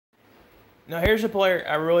Now here's a player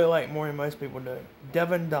I really like more than most people do.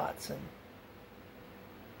 Devon Dotson.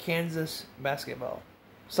 Kansas basketball.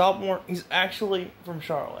 Sophomore. He's actually from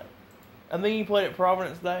Charlotte. I think he played at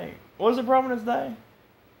Providence Day. Was it Providence Day?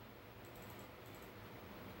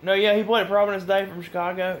 No, yeah, he played at Providence Day from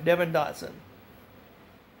Chicago. Devon Dotson.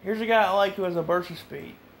 Here's a guy I like who has a burst of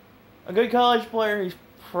speed. A good college player. He's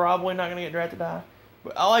probably not going to get drafted high.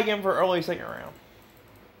 But I like him for early second round.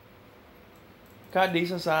 Got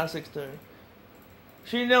decent size, 6'2".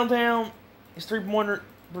 Shooting downtown, his three-pointer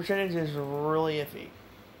percentage is really iffy.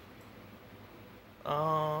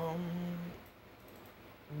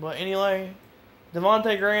 But anyway,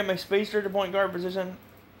 Devontae Graham, a speedster at the point guard position,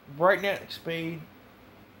 breakneck speed,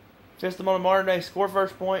 fits him on the modern day, score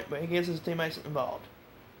first point, but he gets his teammates involved.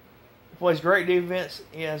 He plays great defense.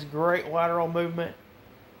 He has great lateral movement,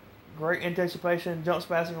 great anticipation, jumps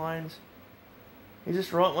passing lanes. He's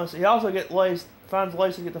just relentless. He also finds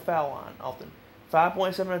ways to get the foul line often.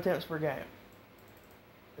 5.7 attempts per game.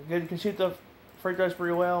 Good, can shoot the free throws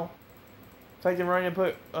pretty well. Fake them running,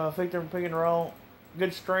 fake them pick and roll.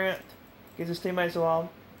 Good strength. Gets his teammates involved.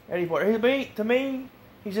 Eddie Porter. To me,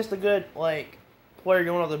 he's just a good player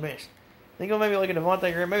going off the bench. Think of maybe like a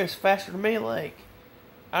Devontae Graham. Maybe it's faster to me. I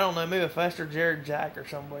don't know. Maybe a faster Jared Jack or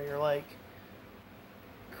somebody. Or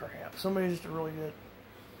crap. Somebody's just really good.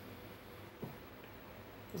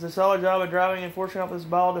 Does a solid job of driving and forcing off this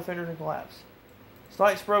ball defenders and collapse.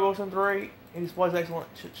 Slight struggles from three. He displays excellent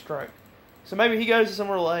stroke. So maybe he goes to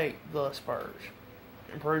somewhere like the Spurs.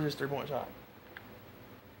 Improves his three-point shot.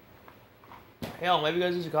 Hell, maybe he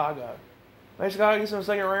goes to Chicago. Maybe Chicago gets in the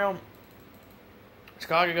second round.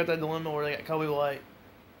 Chicago got that dilemma where they got Kobe White.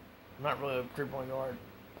 Not really a three-point guard.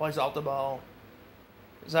 Plays off the ball.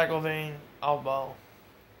 Zach LaVine, off ball.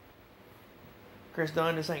 Chris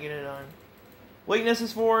Dunn just ain't getting it done.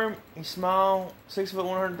 Weaknesses for him: he's small, 6 foot,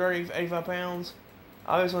 130, 85 pounds.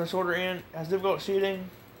 Obviously on the shorter end, has difficult shooting.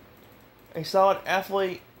 A solid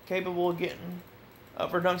athlete, capable of getting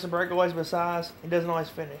up for dunks and breakaways, but size, he doesn't always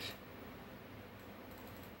finish.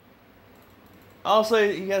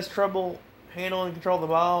 Also, he has trouble handling and control the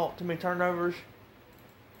ball, too many turnovers,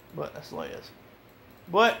 but that's the way it is.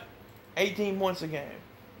 But 18 points a game.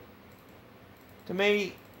 To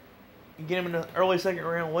me, you get him in the early second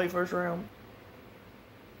round, late first round,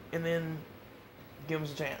 and then give him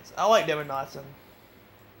a chance. I like Devon Dotson.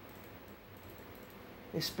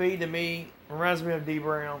 His speed to me reminds me of D.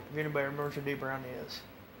 Brown, if anybody remembers who D. Brown is.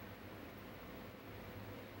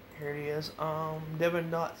 Here he is.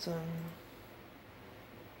 Devon Dotson.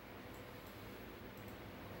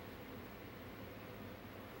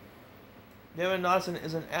 Devon Dotson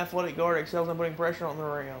is an athletic guard that excels in putting pressure on the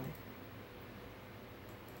rim.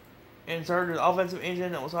 And served as an offensive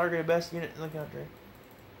engine that was arguably the best unit in the country.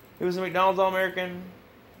 He was a McDonald's All-American.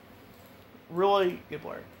 Really good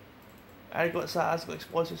player. Adequate size,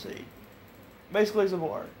 explosive speed. Basically, he's a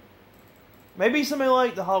board. Maybe somebody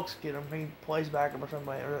like the Hawks get him. He plays backup or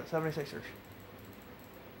somebody, or the 76ers.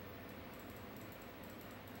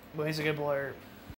 But he's a good player.